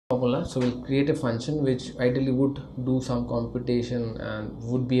formula. So we'll create a function which ideally would do some computation and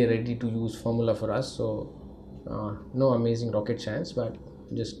would be a ready to use formula for us. So no amazing rocket science, but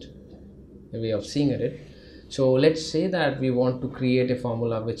just a way of seeing it. So let's say that we want to create a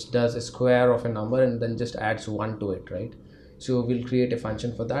formula which does a square of a number and then just adds 1 to it, right? So we'll create a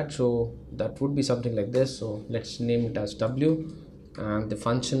function for that. So that would be something like this. So let's name it as w, and the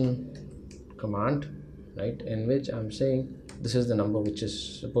function command, right, in which I'm saying this is the number which is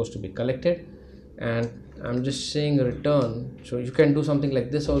supposed to be collected, and I'm just saying return. So you can do something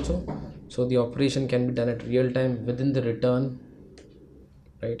like this also. So the operation can be done at real time within the return,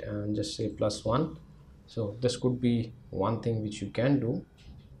 right, and just say +1. So this could be one thing which you can do.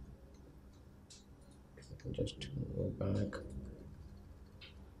 Just go back,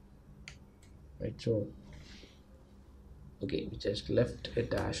 right? So okay, we just left a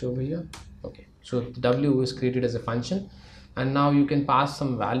dash over here. Okay, so w is created as a function, and now you can pass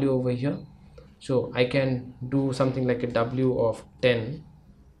some value over here. So I can do something like a w of 10.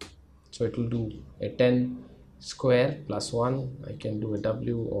 So it will do a 10 square plus 1. I can do a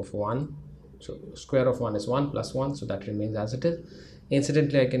w of 1. So square of 1 is 1 plus 1, so that remains as it is.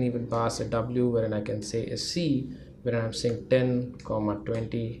 Incidentally, I can even pass a w wherein I can say a c, where I'm saying 10 comma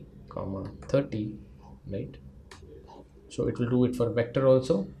 20 comma 30, right? So it will do it for vector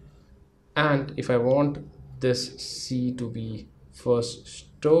also. And if I want this c to be first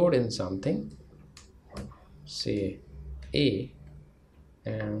stored in something, say a,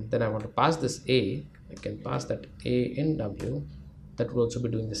 and then I want to pass this a, I can pass that a in w. That will also be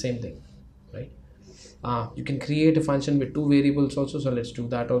doing the same thing, right? You can create a function with 2 variables also, so let's do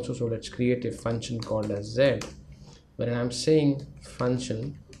that also. So let's create a function called as z, where I'm saying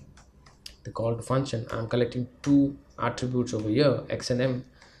function, the call to function, I'm collecting 2 attributes over here, x and m,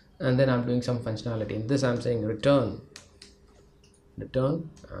 and then I'm doing some functionality. In this I'm saying return,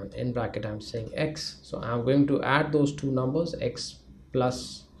 and in bracket I'm saying x. So I'm going to add those 2 numbers, x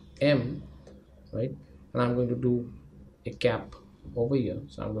plus m, right, and I'm going to do a cap over here.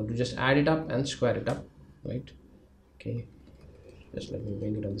 So I'm going to just add it up and square it up, right? Okay, just let me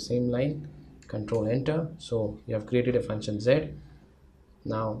bring it on the same line, control enter. So you have created a function z.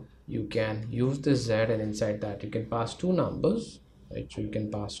 Now you can use this z, and inside that you can pass 2 numbers, right? So you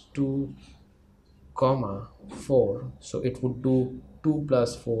can pass 2 comma 4. So it would do 2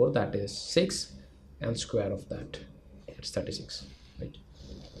 plus 4, that is 6, and square of that, it's 36, right?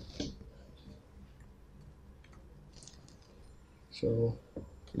 So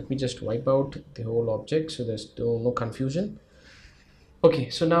let me just wipe out the whole object so there's no confusion. Okay,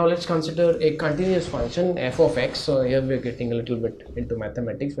 so now let's consider a continuous function f of x. So here we're getting a little bit into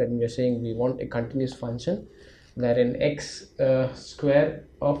mathematics, when we're saying we want a continuous function wherein x square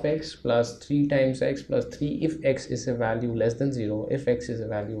of x plus 3 times x plus 3, if x is a value less than 0, if x is a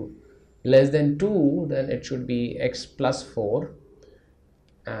value less than 2, then it should be x plus 4,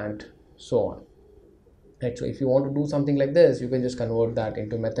 and so on, right? So if you want to do something like this, you can just convert that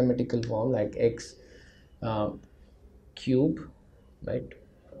into mathematical form like x cube, right?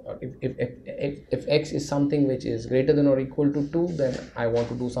 Or if x is something which is greater than or equal to 2, then I want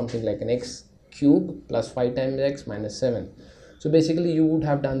to do something like an x cube plus 5 times x minus 7. So basically you would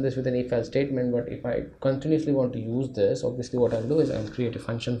have done this with an if else statement, but if I continuously want to use this, obviously what I'll do is I'll create a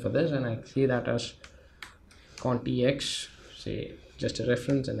function for this, and I say that as conti x, say just a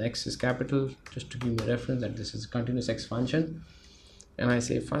reference, and x is capital, just to give me a reference that this is a continuous x function, and I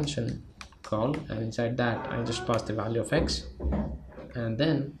say function call, and inside that I just pass the value of x, and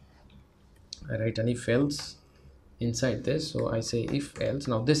then I write an if else inside this. So I say if else.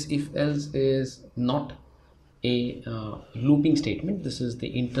 Now this if else is not a looping statement, this is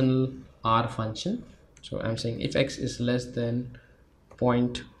the internal r function. So I'm saying if x is less than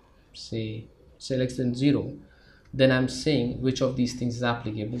point, say less than 0, then I'm saying which of these things is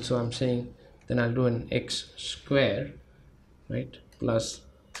applicable. So I'm saying then I'll do an x square, right, plus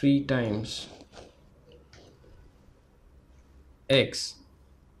 3 times x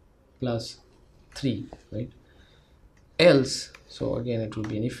plus 3, right, else. So again it will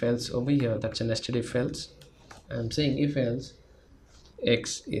be an if else over here, that's a nested if else. I'm saying if else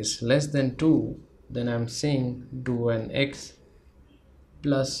x is less than 2, then I'm saying do an x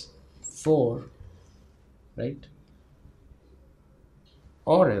plus 4, right,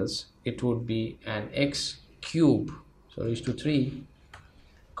 or else it would be an x cube, so raised to 3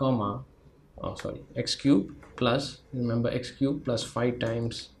 comma, oh sorry, x cube plus, remember x cube plus 5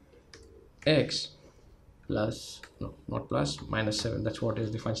 times x plus, no not plus, minus 7. That's what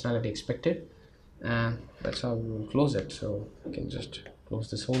is the functionality expected, and that's how we will close it. So I can just close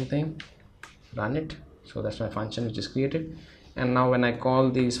this whole thing, run it. So that's my function which is created. And now when I call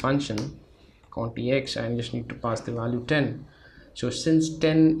this function const I just need to pass the value 10. So since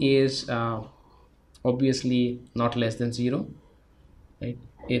 10 is obviously not less than 0, right?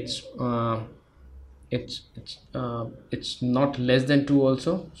 It's not less than 2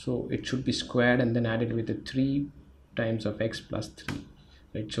 also, so it should be squared and then added with the 3 times of x plus 3,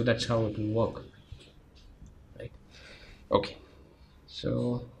 right? So that's how it will work, right? Okay,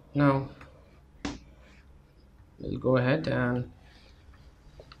 so now we'll go ahead and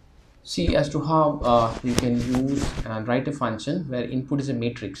see as to how you can use and write a function where input is a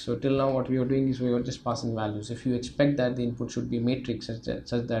matrix. So till now what we are doing is we are just passing values. If you expect that the input should be a matrix such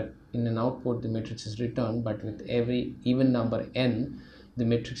that in an output the matrix is returned, but with every even number n the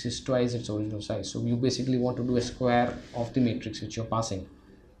matrix is twice its original size. So you basically want to do a square of the matrix which you're passing,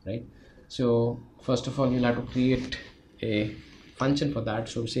 right? So first of all you'll have to create a function for that.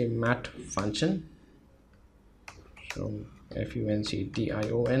 So say mat function, so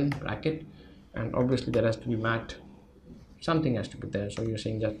function bracket, and obviously there has to be mat, something has to be there. So you're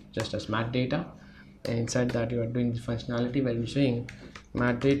saying that just as mat data, and inside that you are doing the functionality where you're saying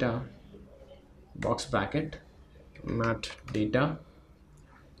mat data box bracket mat data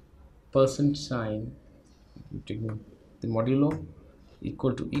percent sign, taking the modulo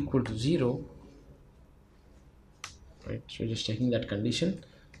equal to 0, right? So just checking that condition,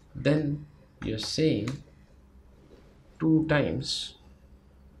 then you're saying 2 times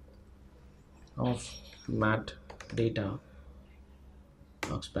of mat data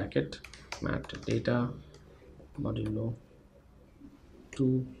box bracket mat data modulo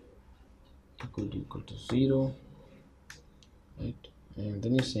 2 equal to 0, right? And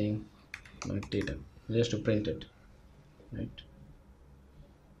then you're saying mat data just to print it, right?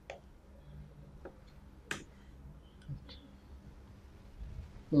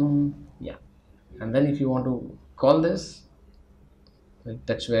 Yeah, and then if you want to call this, right,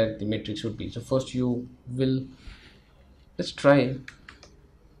 that's where the matrix would be. So first you will, let's try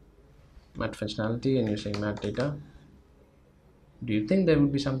mat functionality, and you're saying mat data. Do you think there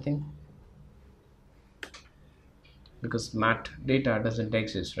would be something? Because mat data doesn't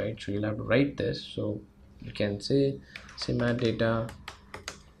exist, right? So you'll have to write this. So you can say mat data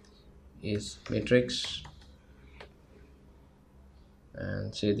is matrix,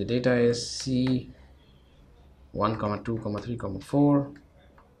 and say the data is c 1 comma 2 comma 3 comma 4,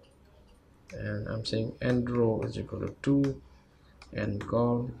 and I'm saying end row is equal to 2 and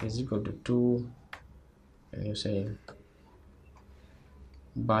col is equal to 2, and you're saying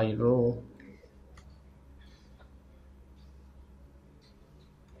by row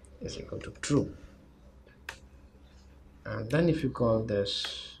is equal to true. And then if you call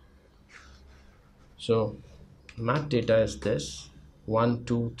this, so mat data is this 1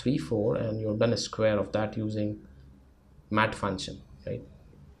 2 3 4, and you've done a square of that using mat function, right?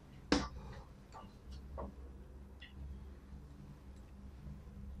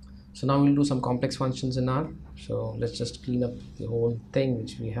 So now we'll do some complex functions in R. So let's just clean up the whole thing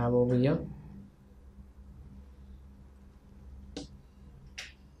which we have over here.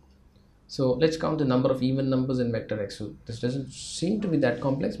 So let's count the number of even numbers in vector x. So this doesn't seem to be that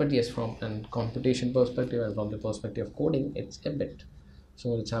complex, but yes, from a computation perspective and from the perspective of coding, it's a bit. So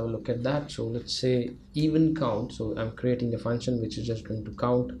let's have a look at that. So let's say even count. So I'm creating a function which is just going to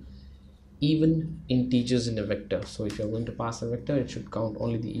count even integers in a vector. So if you're going to pass a vector, it should count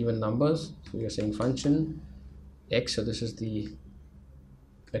only the even numbers. So you're saying function x, so this is the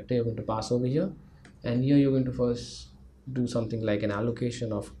vector you're going to pass over here, and here you're going to first do something like an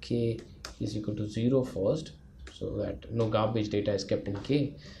allocation of k is equal to 0 first, so that no garbage data is kept in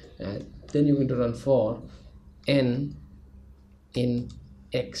k, and then you're going to run for n in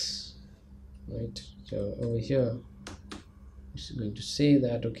x, right? So over here it's going to say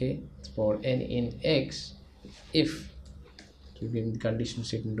that okay, for n in x, if to give the condition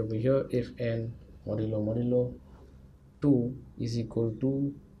statement over here, if n modulo 2 is equal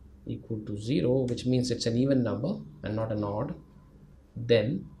to 0, which means it's an even number and not an odd,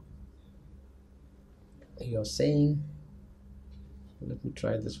 then you're saying, let me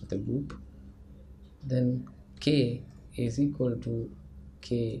try this with a loop, then k is equal to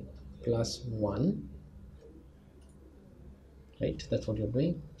k plus 1, right? That's what you're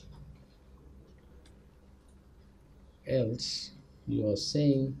doing. Else you're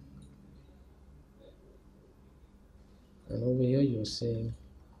saying, and over here you're saying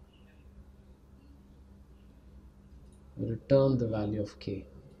return the value of k.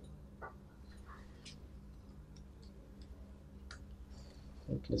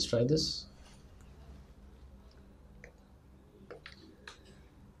 Okay, let's try this.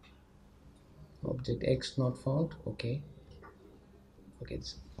 Object x not found. Okay, okay,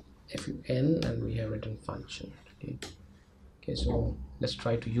 it's fun and we have written function. Okay, so let's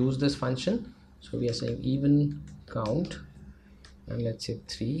try to use this function. So we are saying even count and let's say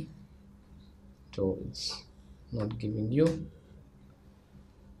 3. So it's not giving you.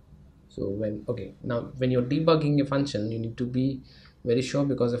 So now when you're debugging a function, you need to be very sure,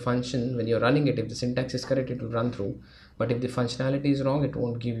 because the function, when you're running it, if the syntax is correct, it will run through, but if the functionality is wrong, it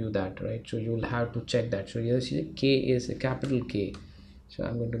won't give you that, right? So you'll have to check that. So you see K is a capital K, so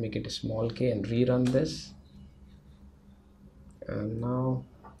I'm going to make it a small k and rerun this. And now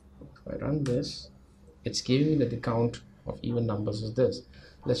if I run this, it's giving me that the count of even numbers is this.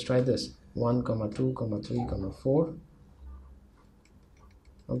 Let's try this: 1, 2, 3, 4.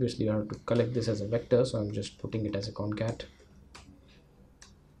 Obviously you have to collect this as a vector, so I'm just putting it as a concat,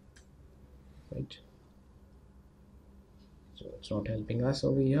 right? So it's not helping us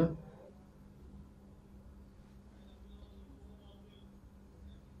over here.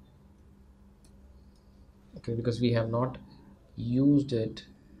 Okay, because we have not used it.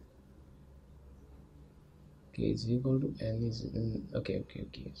 Okay, is equal to n is in, okay,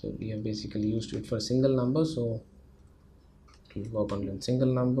 so we have basically used it for a single number, so we'll work on single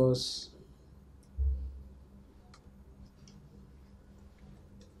numbers.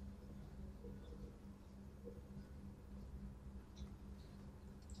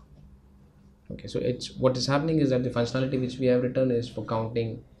 Okay, so it's what is happening is that the functionality which we have written is for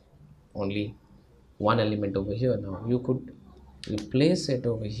counting only one element over here. Now you could replace it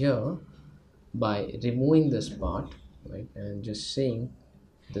over here by removing this part, right, and just saying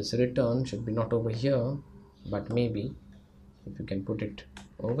this return should be not over here, but maybe if you can put it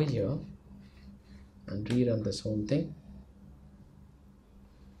over here and rerun this whole thing.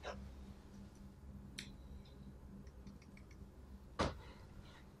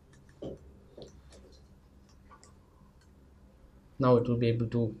 Now it will be able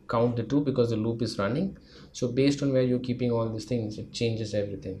to count the 2 because the loop is running. So based on where you're keeping all these things, it changes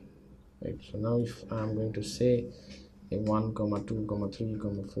everything, right? So now if I'm going to say a 1, 2, 3,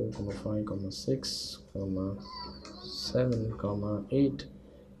 4, 5, 6, 7, 8,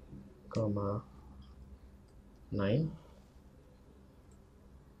 9,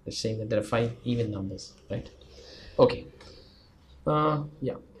 it's saying that there are 5 even numbers, right? Okay,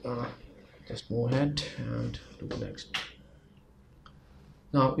 yeah, just move ahead and do the next.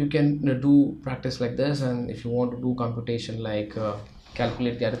 Now you can do practice like this, and if you want to do computation like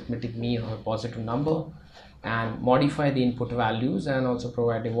calculate the arithmetic mean of a positive number and modify the input values and also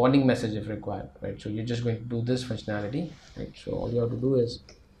provide a warning message if required, right? So you're just going to do this functionality, right? So all you have to do is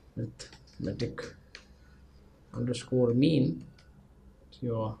arithmetic underscore mean.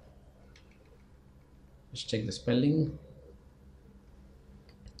 So just check the spelling.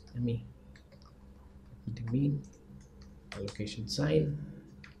 Arithmetic mean, allocation sign,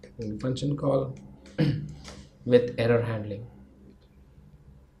 function call with error handling.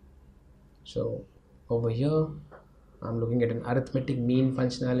 So over here I'm looking at an arithmetic mean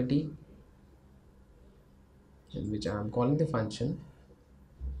functionality in which I'm calling the function.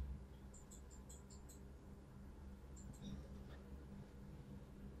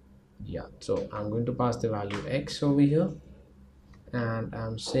 Yeah, so I'm going to pass the value x over here, and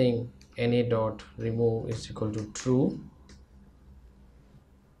I'm saying na dot remove is equal to true,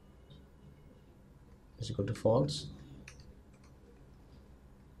 is equal to false,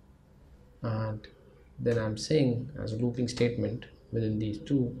 and then I'm saying as a looping statement within these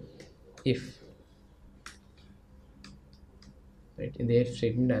two, if, right, in the if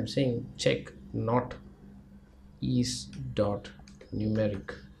statement I'm saying check not is dot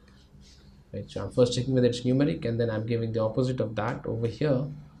numeric, right? So I'm first checking whether it's numeric, and then I'm giving the opposite of that over here,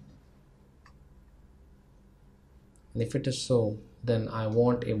 and if it is so, then I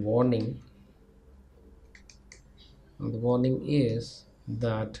want a warning, and the warning is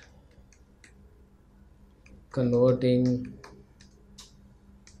that converting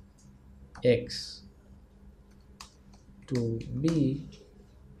x to be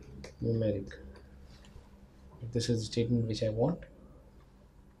numeric. This is the statement which I want,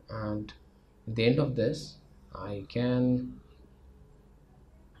 and at the end of this I can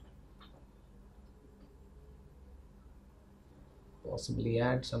possibly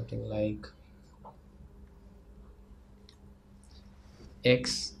add something like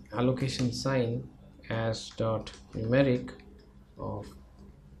x allocation sign as dot numeric of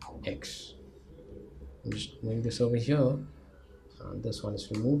x. I'm just doing this over here, and this one is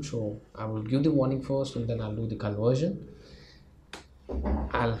removed, so I will give the warning first and then I'll do the conversion.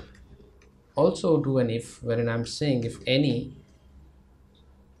 I'll also do an if, wherein I'm saying if any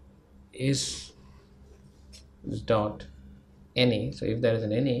is dot NA. So if there is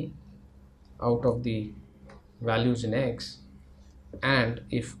an NA out of the values in X, and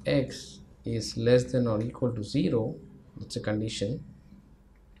if X is less than or equal to 0, that's a condition,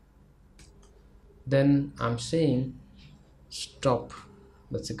 then I'm saying stop.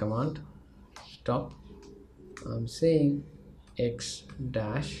 That's a command, stop. I'm saying X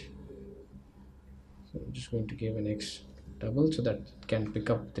dash. So I'm just going to give an X double so that it can pick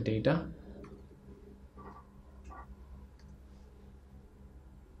up the data.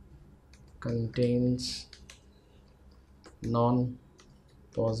 Contains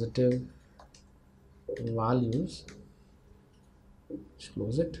non-positive values. Just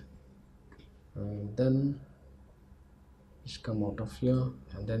close it, and then just come out of here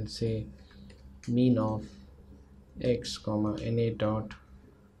and then say mean of X comma NA dot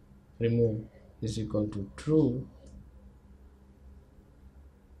remove is equal to true.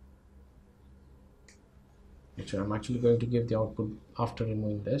 So I'm actually going to give the output after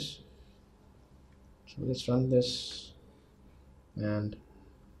removing this. So let's run this, and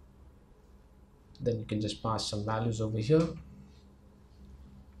then you can just pass some values over here.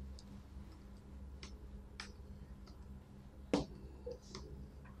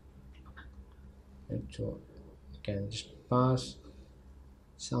 And so you can just pass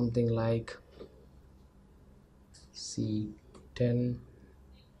something like C10,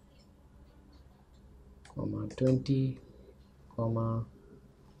 20,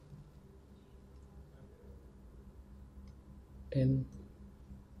 10.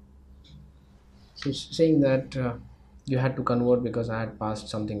 So it's saying that you had to convert because I had passed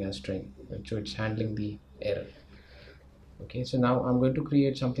something as string, right? So it's handling the error. Okay, so now I'm going to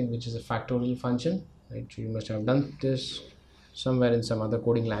create something which is a factorial function, right? So you must have done this somewhere in some other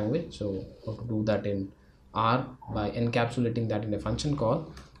coding language. So how to do that in R by encapsulating that in a function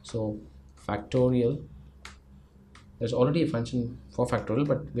call. So factorial, there's already a function for factorial,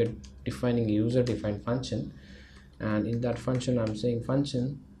 but we're defining a user defined function, and in that function I'm saying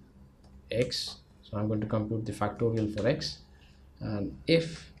function X. So I'm going to compute the factorial for X, and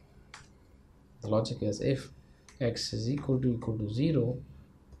if the logic is if X is equal to 0,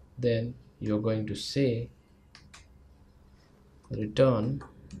 then you're going to say return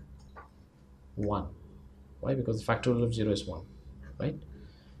 1. Why? Because the factorial of 0 is 1, right?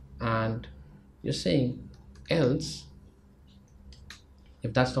 And you're saying else,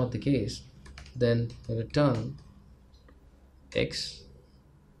 if that's not the case, then return X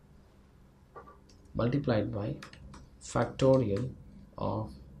multiplied by factorial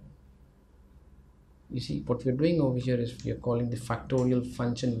of, you see what we're doing over here is we are calling the factorial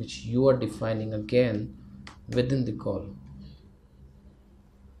function which you are defining again within the call.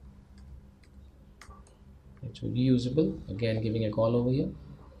 It's reusable, again giving a call over here.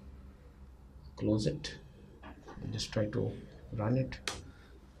 Close it and just try to run it,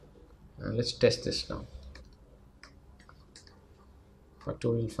 and let's test this now.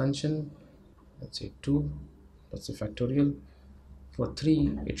 Factorial function, let's say 2, that's the factorial. For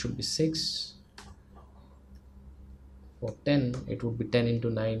 3 it should be 6. For 10 it would be 10 into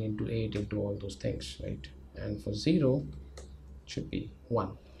 9 into 8 into all those things, right? And for 0 it should be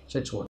 1. So it's 1.